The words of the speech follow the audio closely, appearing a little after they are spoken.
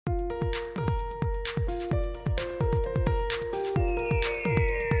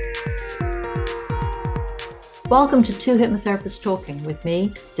Welcome to Two Hypnotherapists Talking with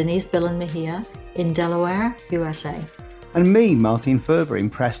me, Denise Billen Mejia, in Delaware, USA. And me, Martin Ferber, in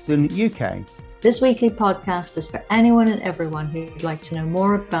Preston, UK. This weekly podcast is for anyone and everyone who'd like to know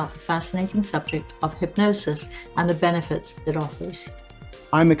more about the fascinating subject of hypnosis and the benefits it offers.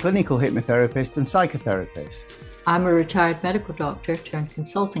 I'm a clinical hypnotherapist and psychotherapist. I'm a retired medical doctor turned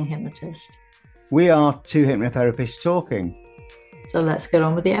consulting hypnotist. We are Two Hypnotherapists Talking. So let's get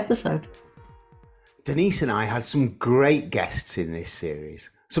on with the episode. Denise and I had some great guests in this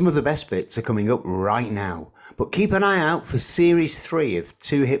series. Some of the best bits are coming up right now, but keep an eye out for Series 3 of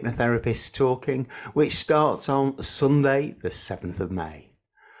Two Hypnotherapists Talking, which starts on Sunday, the 7th of May.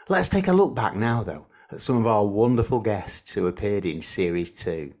 Let's take a look back now, though, at some of our wonderful guests who appeared in Series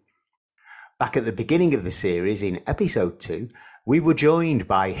 2. Back at the beginning of the series, in Episode 2, we were joined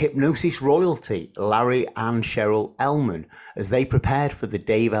by hypnosis royalty Larry and Cheryl Ellman as they prepared for the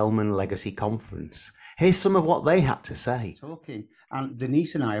Dave Ellman Legacy Conference. Here's some of what they had to say. Talking. And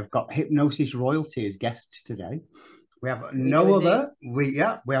Denise and I have got hypnosis royalty as guests today. We have no other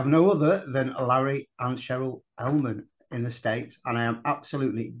than Larry and Cheryl Ellman in the States. And I am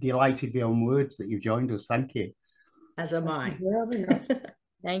absolutely delighted beyond words that you've joined us. Thank you. As am I.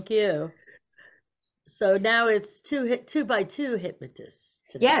 Thank you. So now it's two by two hypnotists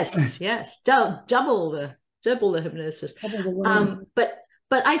today. Yes, double the hypnosis.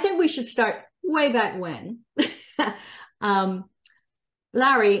 But I think we should start way back when.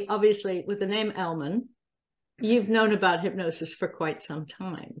 Larry, obviously, with the name Ellman, you've known about hypnosis for quite some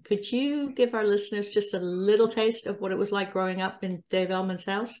time. Could you give our listeners just a little taste of what it was like growing up in Dave Ellman's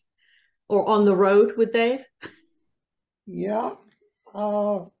house or on the road with Dave? Yeah,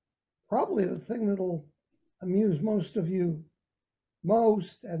 probably the thing that'll amuse most of you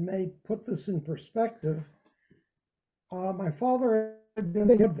and may put this in perspective. My father had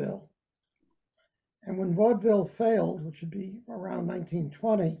been in vaudeville, and when vaudeville failed, which would be around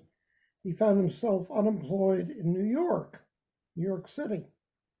 1920, he found himself unemployed in New York City.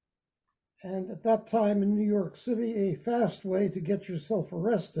 And at that time in New York City, a fast way to get yourself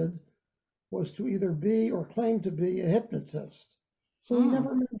arrested was to either be or claim to be a hypnotist. So he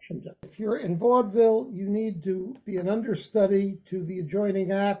never mentioned it. If you're in vaudeville, you need to be an understudy to the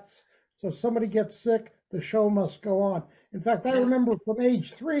adjoining acts. So if somebody gets sick, the show must go on. In fact, I remember from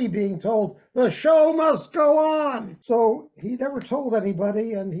age 3 being told, the show must go on. So he never told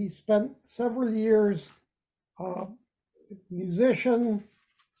anybody, and he spent several years musician,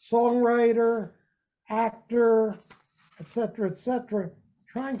 songwriter, actor, etc.,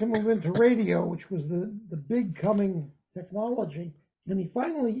 trying to move into radio, which was the big coming technology. And he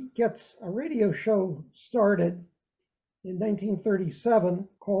finally gets a radio show started in 1937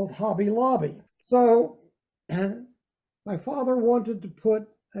 called Hobby Lobby. So my father wanted to put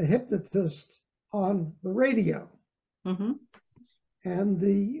a hypnotist on the radio. Mm-hmm. And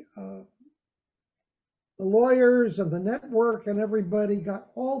the lawyers and the network and everybody got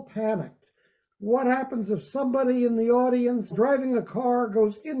all panicked. What happens if somebody in the audience driving a car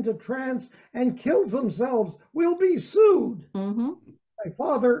goes into trance and kills themselves? We'll be sued. Mm-hmm. My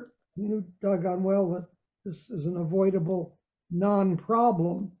father knew doggone well that this is an avoidable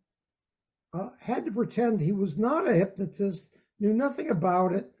non-problem, had to pretend he was not a hypnotist, knew nothing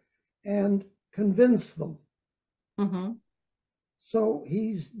about it, and convince them. Mm-hmm. So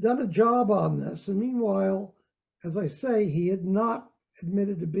he's done a job on this. And meanwhile, as I say, he had not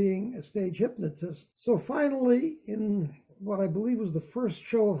admitted to being a stage hypnotist. So finally, in what I believe was the first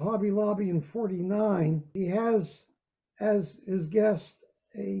show of Hobby Lobby in 1949, he has as his guest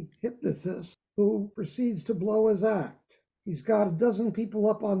a hypnotist who proceeds to blow his act. He's got a dozen people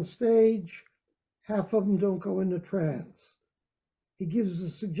up on stage. Half of them don't go into trance. He gives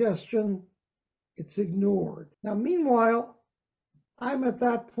a suggestion. It's ignored. Now, meanwhile, I'm at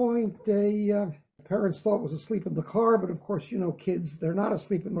that point parents thought was asleep in the car, but of course, kids, they're not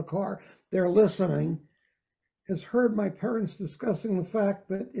asleep in the car. They're listening. Has heard my parents discussing the fact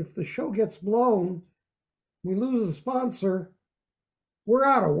that if the show gets blown, we lose a sponsor, we're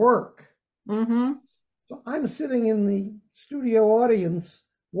out of work. Mm-hmm. So I'm sitting in the studio audience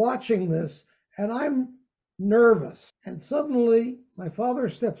watching this, and I'm nervous. And suddenly, my father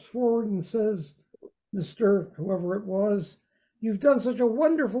steps forward and says, Mr. whoever it was, you've done such a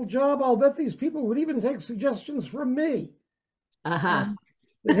wonderful job. I'll bet these people would even take suggestions from me. Uh-huh.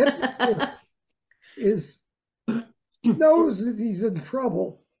 The hypnotist knows that he's in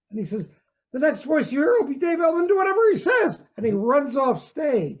trouble. And he says, the next voice you hear will be Dave Ellman, do whatever he says. And he runs off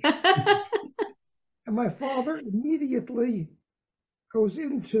stage. And my father immediately goes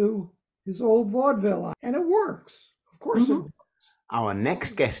into his old vaudeville. And it works. Of course it works. Our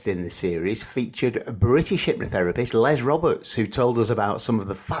next guest in the series featured British hypnotherapist Les Roberts, who told us about some of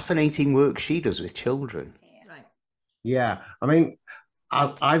the fascinating work she does with children. Right. Yeah, I mean,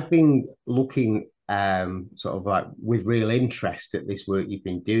 I've been looking sort of like with real interest at this work you've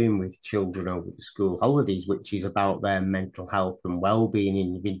been doing with children over the school holidays, which is about their mental health and well-being,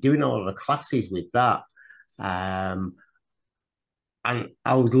 and you've been doing a lot of classes with that. And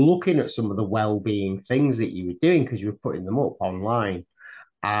I was looking at some of the well-being things that you were doing because you were putting them up online.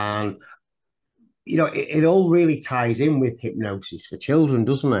 And, it all really ties in with hypnosis for children,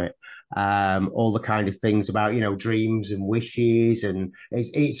 doesn't it? All the kind of things about, dreams and wishes. And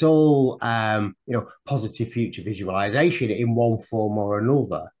it's all, positive future visualization in one form or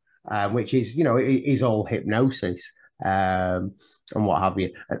another, which is, it is all hypnosis and what have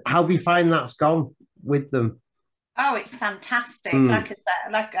you. How have you find that's gone with them? Oh, it's fantastic. Mm.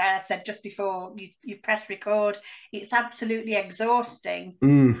 Like I said just before you press record, it's absolutely exhausting.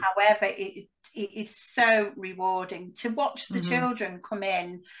 Mm. However, it is so rewarding to watch the children come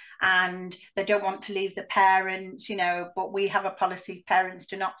in, and they don't want to leave the parents, but we have a policy, parents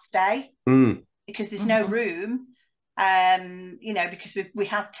do not stay because there's no room. Because we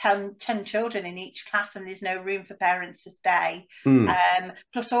have 10 children in each class and there's no room for parents to stay.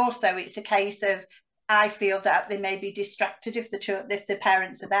 Plus also it's a case of, I feel that they may be distracted if the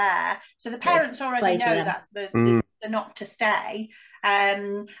parents are there. So the parents already know that they're not to stay.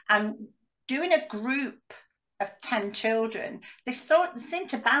 And doing a group of 10 children, they seem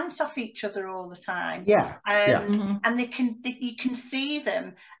to bounce off each other all the time. And you can see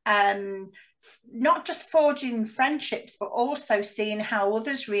them not just forging friendships, but also seeing how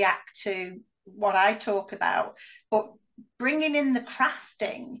others react to what I talk about. But bringing in the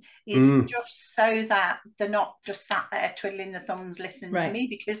crafting is just so that they're not just sat there twiddling their thumbs listening to me,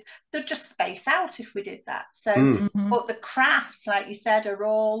 because they'd just space out if we did that. So but the crafts, like you said, are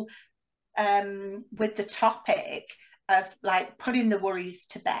all with the topic of like putting the worries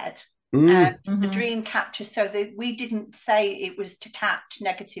to bed. The dream capture, so that we didn't say it was to catch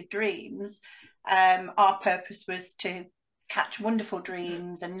negative dreams. Our purpose was to catch wonderful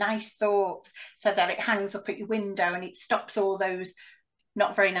dreams and nice thoughts, so that it hangs up at your window and it stops all those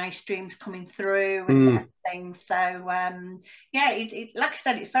not very nice dreams coming through and everything. So like I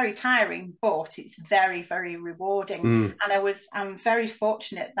said, it's very tiring, but it's very, very rewarding. And I'm very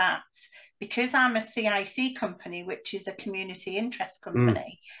fortunate that because I'm a CIC company, which is a community interest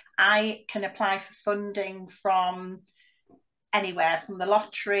company, I can apply for funding from anywhere, from the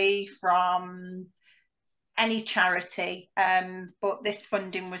lottery, from any charity, but this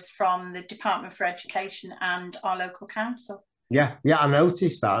funding was from the Department for Education and our local council. Yeah, I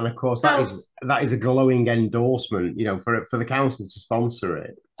noticed that, and of course that is a glowing endorsement, for the council to sponsor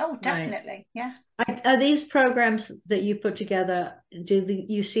it. Oh, definitely, yeah. Are these programs that you put together,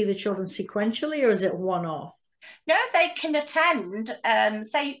 you see the children sequentially, or is it one-off? No, they can attend.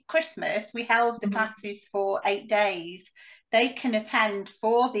 Say Christmas, we held the classes for 8 days. They can attend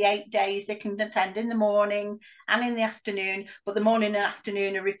for the 8 days. They can attend in the morning and in the afternoon, but the morning and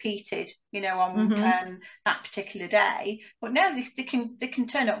afternoon are repeated, on that particular day. But no, they can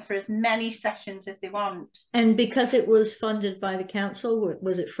turn up for as many sessions as they want. And because it was funded by the council,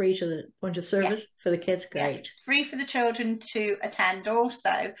 was it free to the point of service for the kids? Great. Yeah, it's free for the children to attend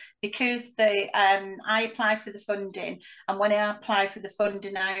also, because I apply for the funding, and when I apply for the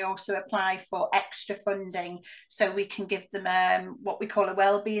funding, I also apply for extra funding, so we can give them what we call a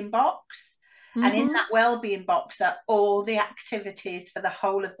wellbeing box. And in that wellbeing box are all the activities for the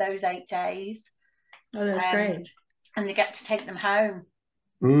whole of those 8 days. Oh, that's great. And they get to take them home.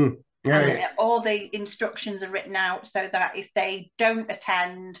 All the instructions are written out so that if they don't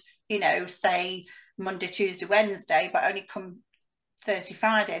attend, say Monday, Tuesday, Wednesday, but only come Thursday,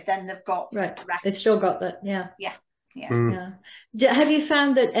 Friday, then they've got the rest. They've still got that. Yeah. Have you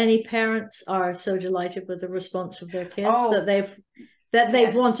found that any parents are so delighted with the response of their kids that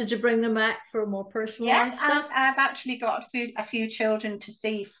they've wanted to bring them back for more personalized stuff? I've actually got a few children to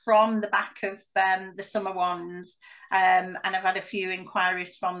see from the back of the summer ones, and I've had a few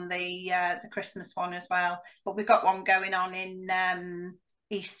inquiries from the Christmas one as well. But we've got one going on in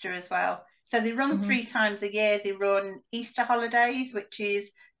Easter as well. So they run 3 times a year. They run Easter holidays, which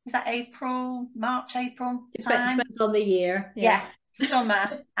is that March, April time? Depends on the year. Yeah.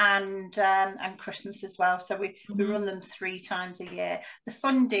 Summer and Christmas as well. So we run them 3 times a year. The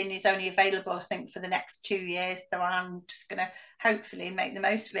funding is only available, I think, for the next 2 years. So I'm just going to hopefully make the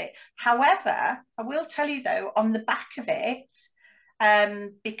most of it. However, I will tell you though, on the back of it,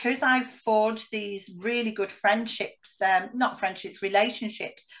 because I've forged these really good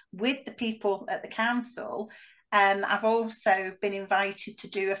relationships with the people at the council, I've also been invited to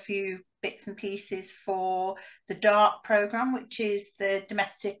do a few bits and pieces for the DART program, which is the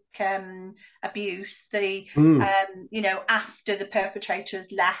domestic abuse, you know, after the perpetrator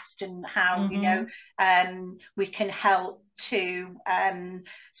has left, and how, you know, we can help to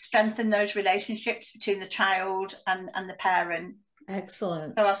strengthen those relationships between the child and the parent.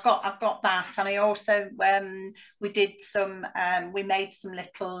 Excellent. So I've got that, and I also we made some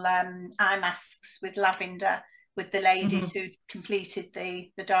little eye masks with lavender with the ladies who completed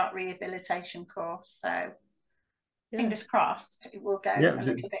the DART rehabilitation course. So fingers crossed it will go a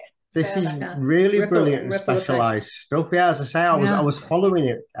little bit. This is really brilliant and specialised stuff. Yeah, as I say, I was following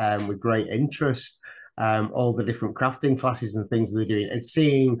it with great interest. All the different crafting classes and things they're doing, and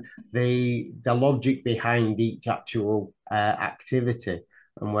seeing the logic behind each actual activity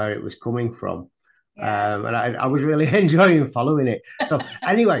and where it was coming from. And I was really enjoying following it. So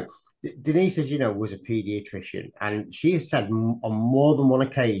anyway, Denise, as you know, was a paediatrician, and she has said on more than one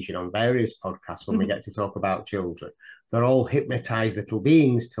occasion on various podcasts when we get to talk about children, they're all hypnotized little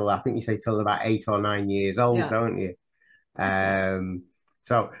beings till, I think you say, till about 8 or 9 years old, don't you?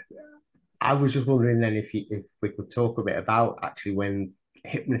 So I was just wondering then if we could talk a bit about actually when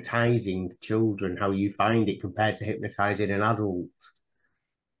hypnotizing children, how you find it compared to hypnotizing an adult.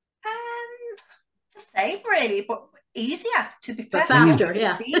 The same really, but easier, to be but faster,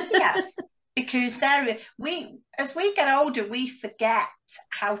 easier. Because as we get older, we forget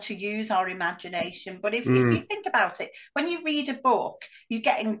how to use our imagination. But if you think about it, when you read a book, you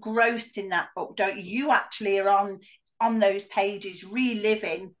get engrossed in that book, don't you? You actually are on those pages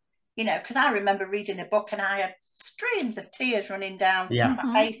reliving, you know, because I remember reading a book and I had streams of tears running down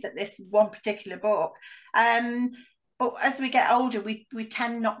my face at this one particular book. But as we get older, we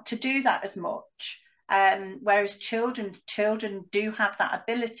tend not to do that as much. Whereas children do have that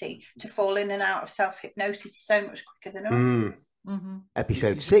ability to fall in and out of self-hypnosis so much quicker than us.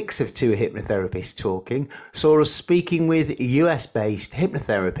 Episode 6 of Two Hypnotherapists Talking saw us speaking with US-based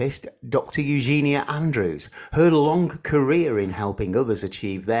hypnotherapist Dr. Eugenia Andrews. Her long career in helping others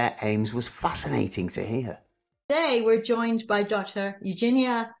achieve their aims was fascinating to hear. Today we're joined by Dr.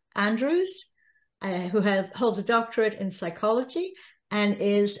 Eugenia Andrews, who holds a doctorate in psychology and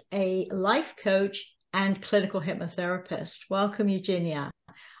is a life coach and clinical hypnotherapist. Welcome, Eugenia.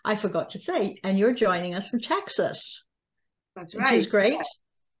 I forgot to say, and you're joining us from Texas. That's right. Which is great. Yes.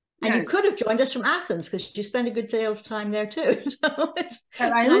 And you could have joined us from Athens because you spend a good deal of time there too. So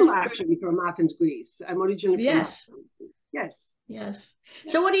I am actually from Athens, Greece. I'm originally from Athens. Yes.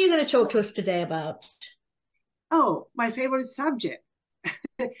 So what are you going to talk to us today about? Oh, my favorite subject.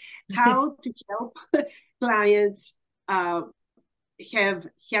 How to help clients have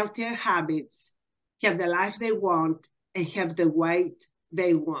healthier habits, have the life they want, and have the weight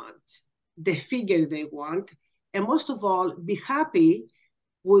they want, the figure they want, and most of all, be happy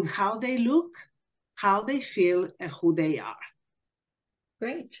with how they look, how they feel, and who they are.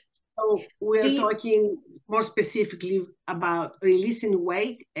 Great. So we're talking more specifically about releasing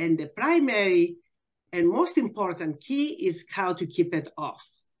weight, and the primary and most important key is how to keep it off.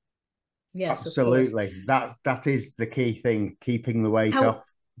 Yes, absolutely. That is the key thing, keeping the weight off.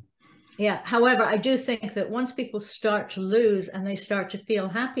 Yeah. However, I do think that once people start to lose and they start to feel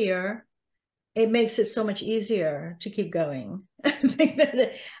happier, it makes it so much easier to keep going.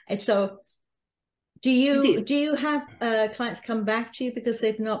 And so do you have clients come back to you because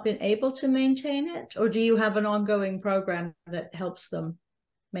they've not been able to maintain it, or do you have an ongoing program that helps them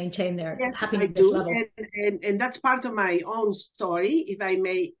maintain their happiness level? And that's part of my own story, if I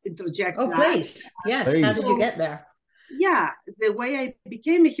may interject. Oh, please. Yes. Please. How did you get there? Yeah, the way I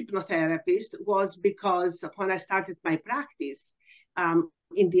became a hypnotherapist was because when I started my practice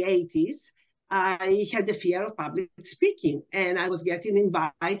in the 80s, I had the fear of public speaking, and I was getting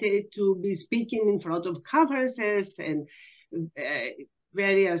invited to be speaking in front of conferences and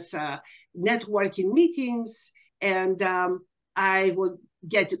various networking meetings, and I would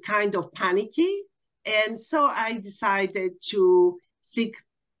get kind of panicky, and so I decided to seek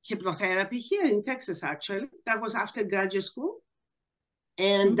hypnotherapy here in Texas, actually. That was after graduate school,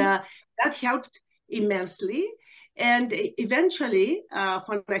 and that helped immensely. And eventually,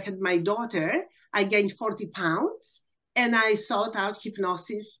 when I had my daughter, I gained 40 pounds, and I sought out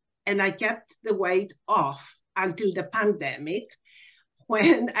hypnosis, and I kept the weight off until the pandemic,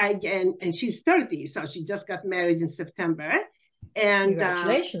 when I gained, and she's 30, so she just got married in September. And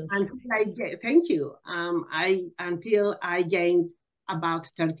congratulations. Thank you. Until I gained about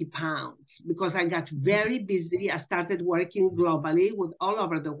 30 pounds, because I got very busy. I started working globally with all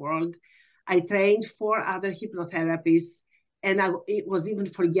over the world. I trained 4 other hypnotherapists and it was even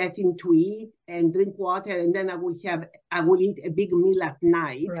forgetting to eat and drink water, and then I will eat a big meal at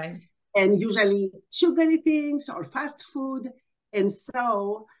night, Right. and usually sugary things or fast food. And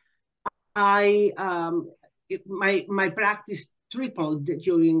so my practice tripled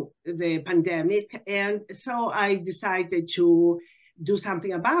during the pandemic, and so I decided to do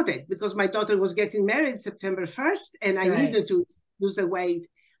something about it because my daughter was getting married September 1st, and I needed to lose the weight.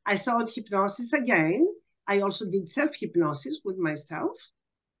 I sought hypnosis again. I also did self-hypnosis with myself,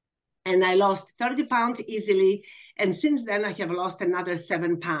 and I lost 30 pounds easily. And since then, I have lost another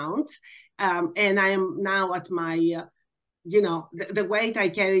 7 pounds. And I am now at my, the weight I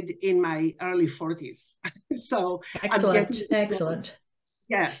carried in my early 40s. So excellent, excellent.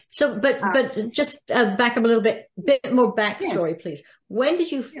 Yes. So, but just back up a little bit more backstory, yes. Please. When did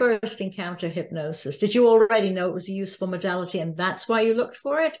you first encounter hypnosis? Did you already know it was a useful modality and that's why you looked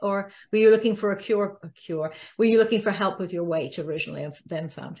for it? Or were you looking for a cure? Were you looking for help with your weight originally and then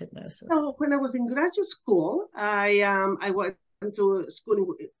found hypnosis? So when I was in graduate school, I went to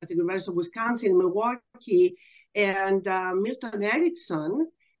school at the University of Wisconsin in Milwaukee, and Milton Erickson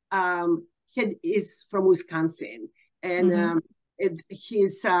is from Wisconsin. And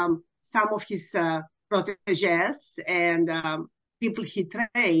some of his proteges and people he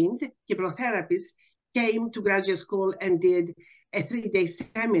trained, hypnotherapists, came to graduate school and did a 3-day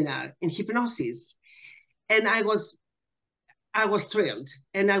seminar in hypnosis. And I was thrilled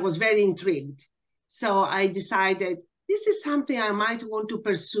and I was very intrigued. So I decided this is something I might want to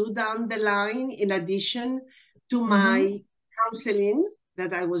pursue down the line in addition to my counseling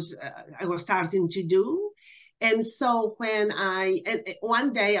that I was starting to do. And so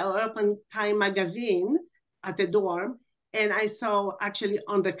one day I opened Time magazine at the dorm, and I saw actually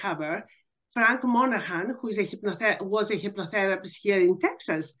on the cover, Frank Monahan, who is was a hypnotherapist here in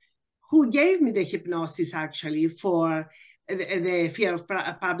Texas, who gave me the hypnosis actually for the fear of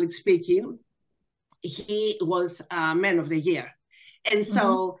public speaking. He was Man of the Year. And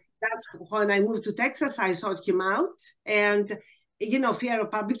so that's when I moved to Texas, I sought him out. And, fear of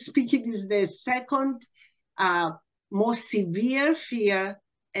public speaking is the second most severe fear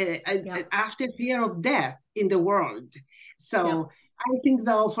after fear of death in the world. So I think,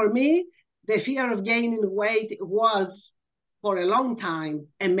 though, for me, the fear of gaining weight was for a long time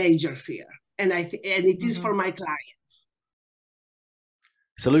a major fear, and it is for my clients.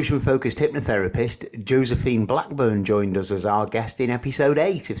 Solution-focused hypnotherapist Josephine Blackburn joined us as our guest in episode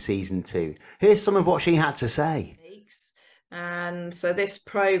 8 of season 2. Here's some of what she had to say. And so this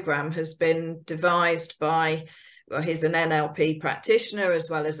program has been devised by, well, he's an NLP practitioner as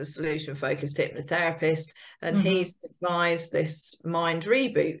well as a solution-focused hypnotherapist, and he's devised this mind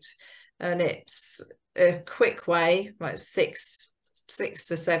reboot. And it's a quick way, like 6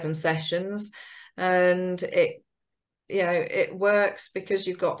 to 7 sessions, and it works because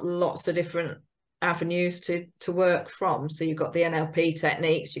you've got lots of different avenues to work from. So you've got the NLP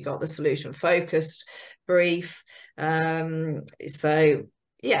techniques, you've got the solution-focused brief. So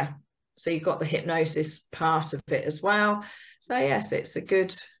you've got the hypnosis part of it as well. So yes, it's a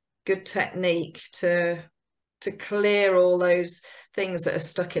good technique to clear all those things that are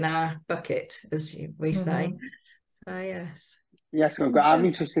stuck in our bucket, as we say. So yes. Yes, I'm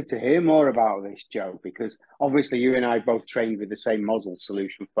interested to hear more about this, Jo, because obviously you and I both trained with the same model,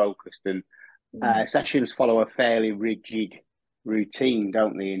 solution focused, and sessions follow a fairly rigid routine,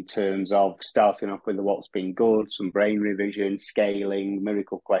 don't they, in terms of starting off with what's been good, some brain revision, scaling,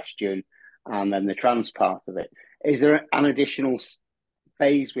 miracle question, and then the trance part of it. Is there an additional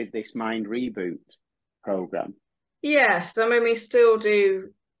phase with this mind reboot program? Yes, I mean, we still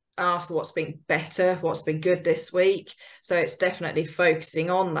do ask what's been better, what's been good this week. So it's definitely focusing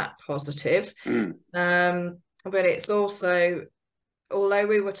on that positive. But it's also, although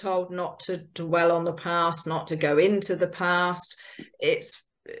we were told not to dwell on the past, not to go into the past, it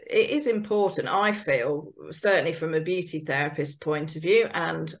is important, I feel, certainly from a beauty therapist point of view,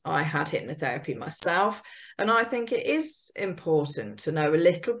 and I had hypnotherapy myself, and I think it is important to know a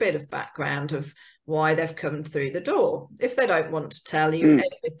little bit of background of why they've come through the door. If they don't want to tell you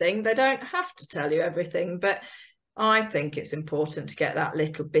everything, they don't have to tell you everything, but I think it's important to get that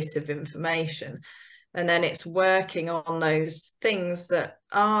little bit of information. And then it's working on those things that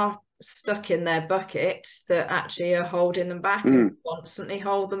are stuck in their bucket that actually are holding them back and constantly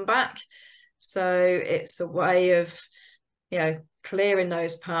hold them back. So it's a way of, clearing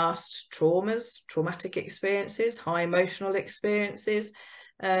those past traumas, traumatic experiences, high emotional experiences,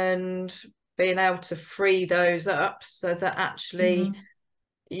 and being able to free those up so that actually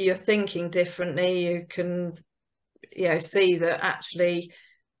you're thinking differently. You can, see that actually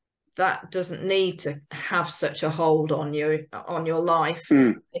that doesn't need to have such a hold on your life,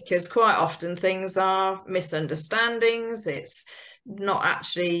 because quite often things are misunderstandings. It's not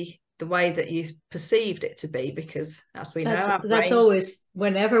actually the way that you perceived it to be, because as we know, that's always,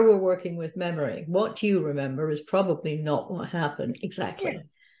 whenever we're working with memory, what you remember is probably not what happened exactly.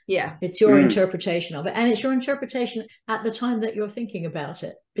 Yeah. It's your interpretation of it, and it's your interpretation at the time that you're thinking about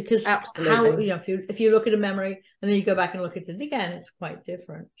it, because absolutely, if you look at a memory and then you go back and look at it again, it's quite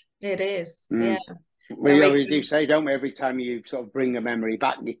different. It is. Yeah. We always do say, don't we, every time you sort of bring a memory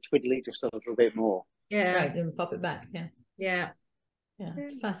back, you twiddle it just a little bit more. Yeah. Right, and pop it back. Yeah. Yeah. Yeah.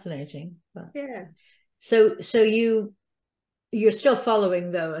 It's fascinating. But... yeah. So you're still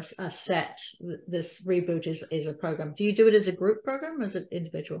following, though, a set. This reboot is a program. Do you do it as a group program or is it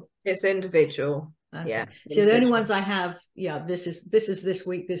individual? It's individual. Okay. Yeah. So the only ones I have, this is this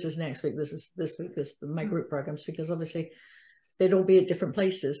week, this is next week, this is this week, this is my group programs, because obviously they'd all be at different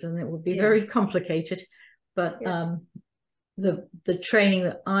places and it would be very complicated. But the training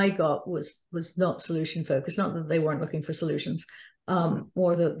that I got was not solution focused. Not that they weren't looking for solutions,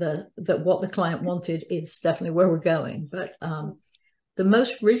 or that what the client wanted is definitely where we're going. But the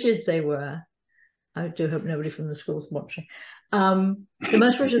most rigid they were, I do hope nobody from the school's watching. The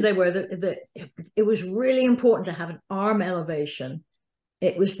most rigid they were that it was really important to have an arm elevation.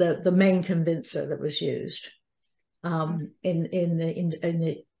 It was the main convincer that was used in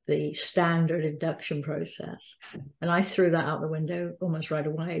the standard induction process, and I threw that out the window almost right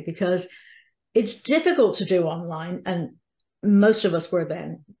away, because it's difficult to do online, and most of us were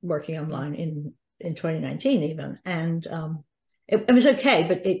then working online in 2019 even, and it was okay,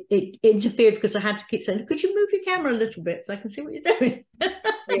 but it interfered because I had to keep saying, could you move your camera a little bit so I can see what you're doing?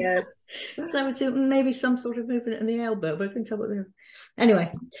 Yes. So I would do maybe some sort of movement in the elbow, but I couldn't tell what they were.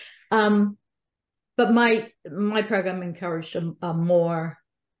 Anyway, but my program encouraged a more,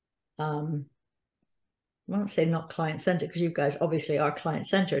 I won't say not client-centered, because you guys obviously are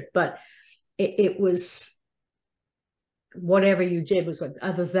client-centered, but it was whatever you did was,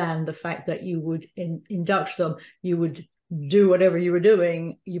 other than the fact that you would induct them, you would do whatever you were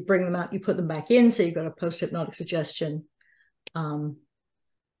doing, you bring them out, you put them back in, so you've got a post-hypnotic suggestion. That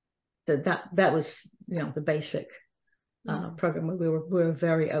was the basic program. We were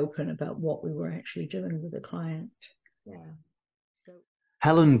very open about what we were actually doing with the client. Yeah. So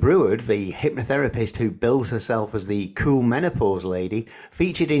Helen Breward, the hypnotherapist who bills herself as the cool menopause lady,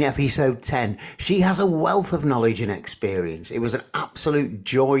 featured in episode 10. She has a wealth of knowledge and experience. It was an absolute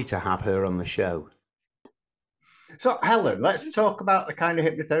joy to have her on the show. So, Helen, let's talk about the kind of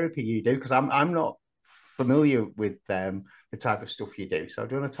hypnotherapy you do, because I'm not familiar with the type of stuff you do. So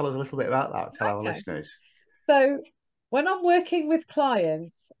do you want to tell us a little bit about that, tell our listeners? So when I'm working with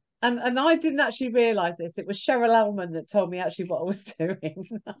clients, and I didn't actually realise this, it was Cheryl Elman that told me actually what I was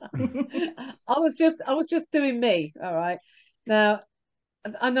doing. I was just doing me, all right? Now,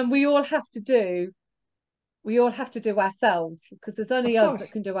 and then we all have to do ourselves, because there's only us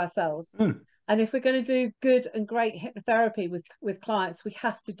that can do ourselves. And if we're going to do good and great hypnotherapy with clients, we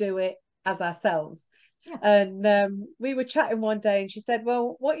have to do it as ourselves. Yeah. And we were chatting one day and she said,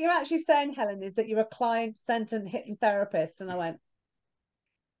 well, what you're actually saying, Helen, is that you're a client-centered hypnotherapist. And I went,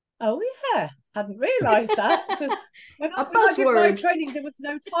 oh, yeah, hadn't realised that. Because when I did my training, there was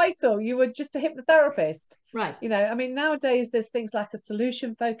no title. You were just a hypnotherapist. Right. I mean, nowadays there's things like a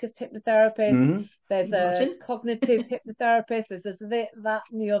solution-focused hypnotherapist. There's a cognitive hypnotherapist. There's this, that,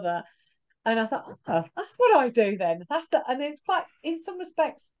 and the other. And I thought, oh, that's what I do then. And it's quite, in some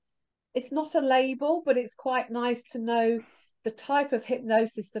respects, it's not a label, but it's quite nice to know the type of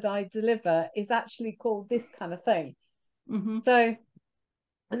hypnosis that I deliver is actually called this kind of thing. So,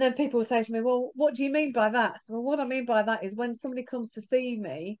 and then people will say to me, well, what do you mean by that? So, well, what I mean by that is when somebody comes to see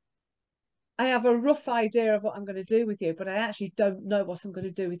me, I have a rough idea of what I'm going to do with you, but I actually don't know what I'm going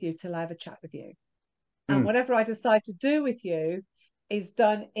to do with you till I have a chat with you. And whatever I decide to do with you is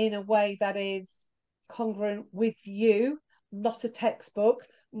done in a way that is congruent with you, not a textbook,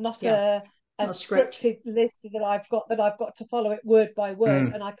 not a scripted list that I've got to follow it word by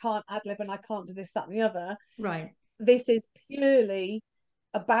word, and I can't ad-lib and I can't do this, that, and the other. Right. This is purely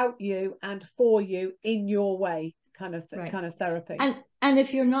about you and for you in your way, kind of therapy. And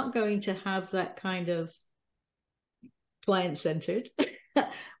if you're not going to have that kind of client-centered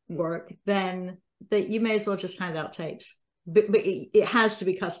work, then you may as well just hand out tapes. But it has to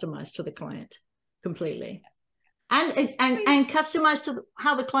be customized to the client completely, and customized to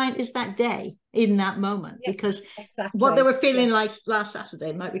how the client is that day in that moment. Yes, because what they were feeling like last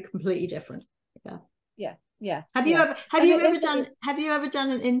Saturday might be completely different. Yeah, yeah. Have you yeah. ever done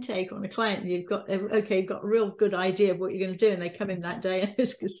an intake on a client? You've got you've got a real good idea of what you're going to do, and they come in that day and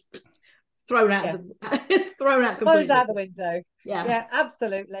it's just thrown out thrown out completely. Throws out the window. Yeah,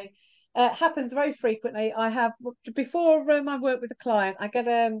 absolutely. Happens very frequently. I have, before I work with a client, I get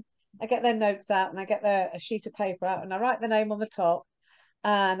their notes out and I get a sheet of paper out and I write the name on the top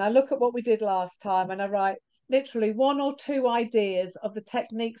and I look at what we did last time and I write literally 1 or 2 ideas of the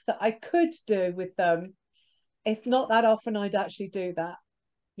techniques that I could do with them. It's not that often I'd actually do that.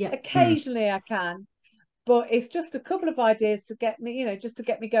 Yeah, occasionally I can, but it's just a couple of ideas to get me, just to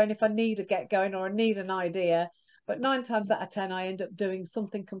get me going if I need to get going or I need an idea. But 9 times out of 10, I end up doing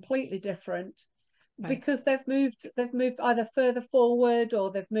something completely different because they've moved either further forward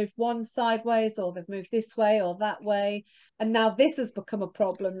or they've moved one sideways or they've moved this way or that way. And now this has become a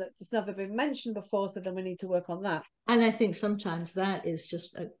problem that's never been mentioned before. So then we need to work on that. And I think sometimes that is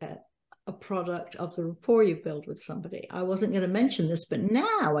just a product of the rapport you build with somebody. I wasn't going to mention this, but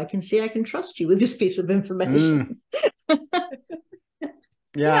now I can see I can trust you with this piece of information.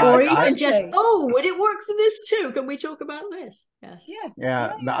 Yeah, or even just, would it work for this too? Can we talk about this? Yes.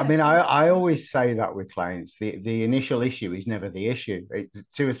 Yeah. I mean, I always say that with clients, the initial issue is never the issue. It's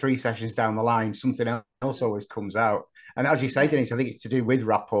 2 or 3 sessions down the line, something else always comes out. And as you say, Denise, I think it's to do with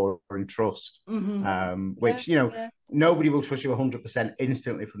rapport and trust, which, nobody will trust you 100%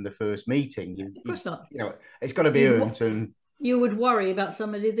 instantly from the first meeting. Of course not. It's got to be earned. And you would worry about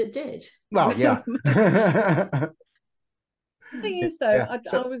somebody that did. Well, yeah. The thing is, though,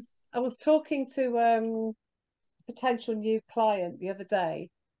 I was talking to a potential new client the other day,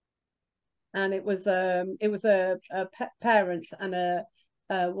 and it was a parents and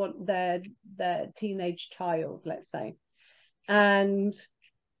their teenage child, let's say, and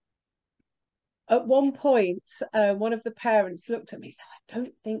at one point, one of the parents looked at me and said, "I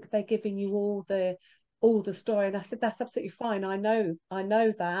don't think they're giving you all the story," and I said, "That's absolutely fine. I know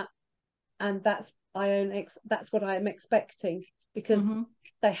that, and that's what I'm expecting because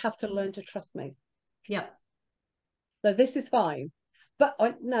they have to learn to trust me." Yeah. So this is fine. But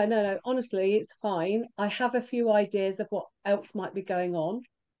no. Honestly, it's fine. I have a few ideas of what else might be going on.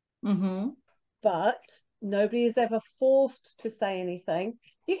 But nobody is ever forced to say anything.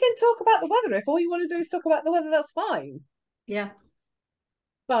 You can talk about the weather. If all you want to do is talk about the weather, that's fine. Yeah.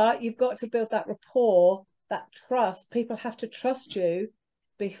 But you've got to build that rapport, that trust. People have to trust you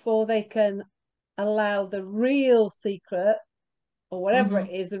before they can allow the real secret or whatever it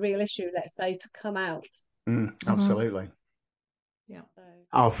is, the real issue, let's say, to come out. Absolutely. Yeah.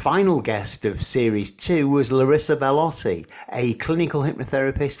 Our final guest of Series 2 was Larissa Bellotti, a clinical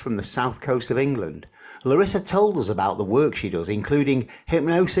hypnotherapist from the south coast of England. Larissa told us about the work she does, including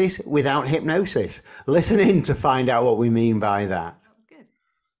hypnosis without hypnosis. Listen in to find out what we mean by that. Good.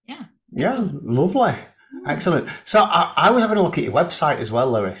 Yeah. Yeah, lovely. Excellent. So I was having a look at your website as well,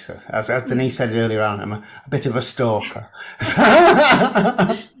 Larissa. As Denise said earlier on, I'm a bit of a stalker.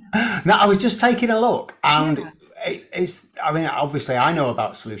 Now, I was just taking a look and it's, I mean, obviously I know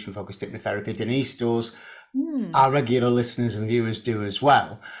about solution-focused hypnotherapy. Denise does. Our regular listeners and viewers do as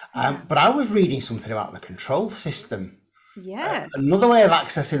well. But I was reading something about the control system. Yeah. Another way of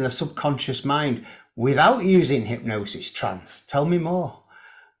accessing the subconscious mind without using hypnosis trance. Tell me more.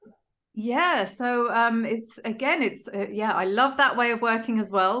 Yeah, so I love that way of working as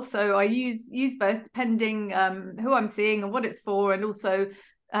well. So I use both depending who I'm seeing and what it's for, and also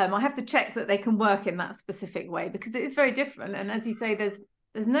I have to check that they can work in that specific way because it is very different. And as you say, there's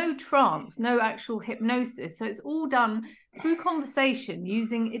no trance, no actual hypnosis. So it's all done through conversation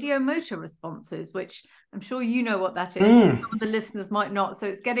using idiomotor responses, which I'm sure you know what that is. Some of the listeners might not. So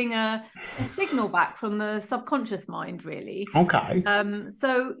it's getting a signal back from the subconscious mind, really. Okay.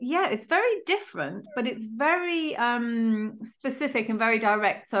 So yeah, it's very different, but it's very specific and very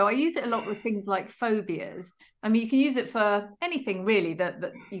direct. So I use it a lot with things like phobias. I mean, you can use it for anything really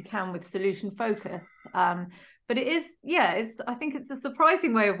that you can with solution focus. But it is, I think it's a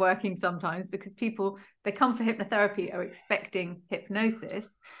surprising way of working sometimes because people, they come for hypnotherapy are expecting hypnosis.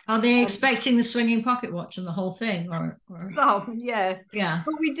 Are they expecting the swinging pocket watch and the whole thing? Or... Oh, yes. Yeah.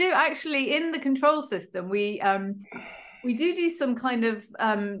 But we do actually, in the control system, we do some kind of,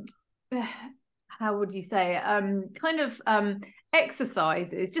 how would you say,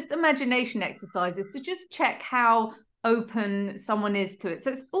 exercises, just imagination exercises to just check how open someone is to it. So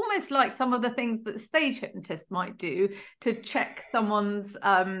it's almost like some of the things that stage hypnotists might do to check someone's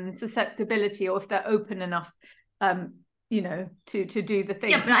susceptibility or if they're open enough, to do the thing.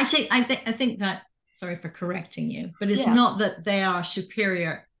 Yeah, but I think that, sorry for correcting you, but it's not that they are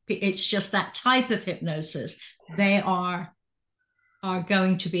superior. It's just that type of hypnosis. They are are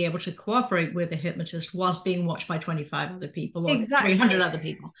going to be able to cooperate with a hypnotist whilst being watched by 25 other people or Exactly. 300 other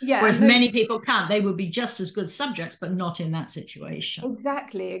people. Yeah, whereas many people can't. They would be just as good subjects, but not in that situation.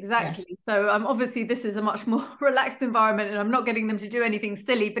 Exactly. Yes. So obviously this is a much more relaxed environment, and I'm not getting them to do anything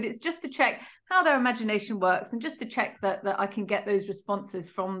silly, but it's just to check how their imagination works and just to check that I can get those responses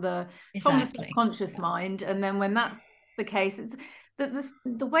from the subconscious mind. And then when that's the case, it's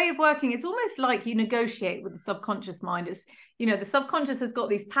the way of working, it's almost like you negotiate with the subconscious mind. It's, the subconscious has got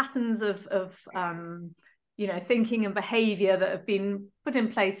these patterns of thinking and behavior that have been put in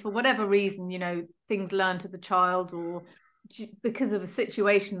place for whatever reason, things learned as a child or because of a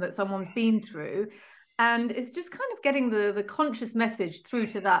situation that someone's been through. And it's just kind of getting the conscious message through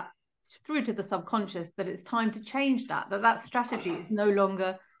to the subconscious that it's time to change that strategy is no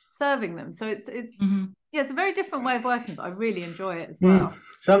longer serving them. So it's it's a very different way of working, but I really enjoy it as well.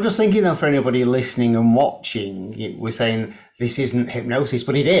 So I'm just thinking, though, for anybody listening and watching, we're saying this isn't hypnosis,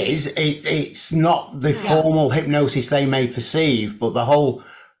 but it is. It's not the formal hypnosis they may perceive, but the whole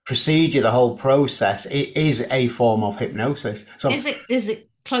procedure, the whole process, it is a form of hypnosis. So is it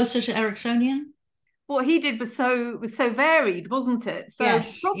closer to Ericksonian? What he did was so varied, wasn't it? So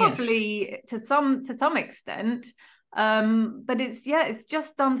probably to some extent. But it's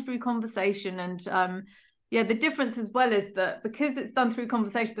just done through conversation. And the difference as well is that because it's done through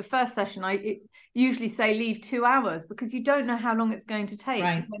conversation, the first session I usually say leave 2 hours, because you don't know how long it's going to take.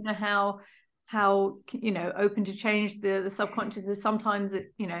 Right. You don't know how open to change the subconscious is. Sometimes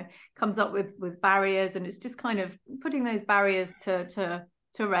it comes up with barriers, and it's just kind of putting those barriers to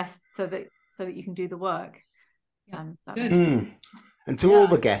rest so that you can do the work. Good. And to all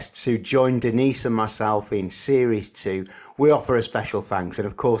the guests who joined Denise and myself in Series 2, we offer a special thanks. And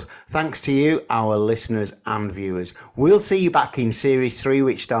of course, thanks to you, our listeners and viewers. We'll see you back in Series 3,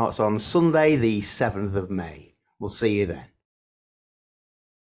 which starts on Sunday, the 7th of May. We'll see you then.